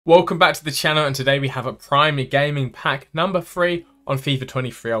Welcome back to the channel, and today we have a Prime Gaming pack number 3 on FIFA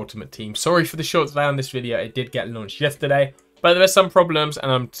 23 Ultimate Team. Sorry for the short delay on this video, it did get launched yesterday, but there are some problems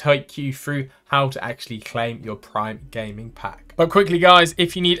and I'm take you through how to actually claim your Prime Gaming pack. But quickly guys,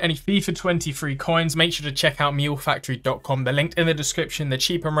 if you need any FIFA 23 coins, make sure to check out mulefactory.com. They're linked in the description, they're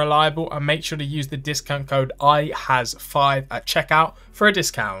cheap and reliable, and make sure to use the discount code IHAS5 at checkout for a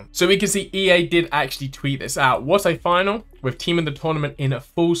discount. So we can see EA did actually tweet this out. What a final! With Team of the Tournament in a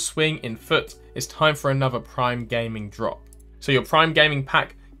full swing in foot, it's time for another Prime Gaming drop. So your Prime Gaming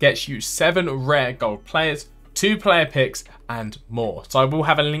pack gets you 7 rare gold players, 2 player picks, and more. So I will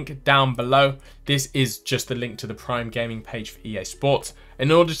have a link down below. This is just the link to the Prime Gaming page for EA Sports.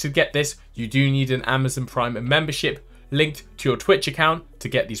 In order to get this, you do need an Amazon Prime membership linked to your Twitch account to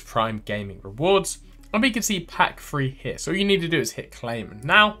get these Prime Gaming rewards. And we can see pack 3 here. So all you need to do is hit claim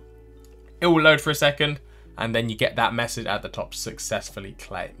now. It will load for a second, and then you get that message at the top, successfully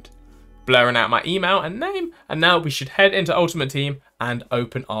claimed. Blurring out my email and name, and now we should head into Ultimate Team and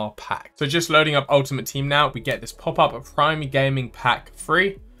open our pack. So just loading up Ultimate Team now, we get this pop-up of Prime Gaming Pack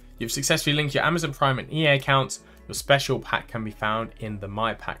 3. You've successfully linked your Amazon Prime and EA accounts. Your special pack can be found in the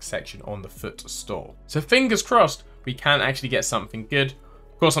My Pack section on the Foot store. So fingers crossed, we can actually get something good.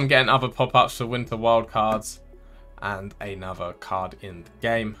 Of course, I'm getting other pop-ups for Winter Wildcards and another card in the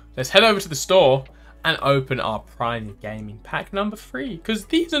game. Let's head over to the store and open our Prime Gaming pack number 3, because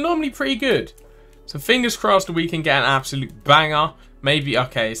these are normally pretty good. So fingers crossed we can get an absolute banger. Maybe,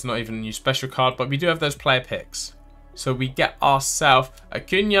 okay, it's not even a new special card, but we do have those player picks. So we get ourselves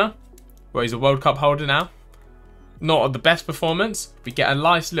Acuna, where he's a World Cup holder now. Not the best performance. We get a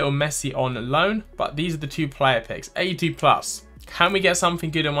nice little Messi on loan, but these are the 2 player picks, 82 plus. Can we get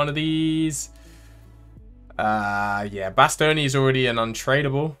something good in one of these? Yeah, Bastoni is already an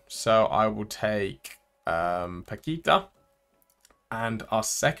untradeable, so I will take Paquita. And our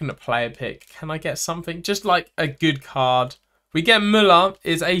second player pick, can I get something? Just like a good card. We get Müller,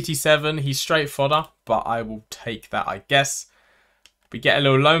 is 87, he's straight fodder, but I will take that, I guess. We get a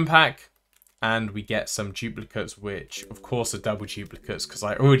little loan pack, and we get some duplicates, which of course are double duplicates, because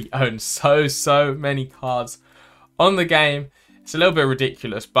I already own so many cards on the game. It's a little bit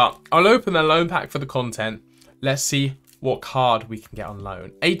ridiculous, but I'll open the loan pack for the content. Let's see what card we can get on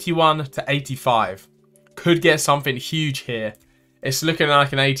loan. 81 to 85. Could get something huge here. It's looking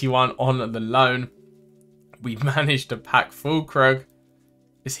like an 81 on the loan. We managed to pack full Krug.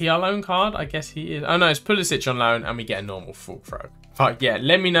 Is he our loan card? I guess he is. Oh no, it's Pulisic on loan, and we get a normal full Krug. But yeah,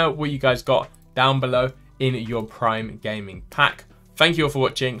 let me know what you guys got down below in your Prime Gaming pack. Thank you all for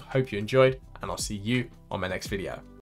watching. Hope you enjoyed, and I'll see you on my next video.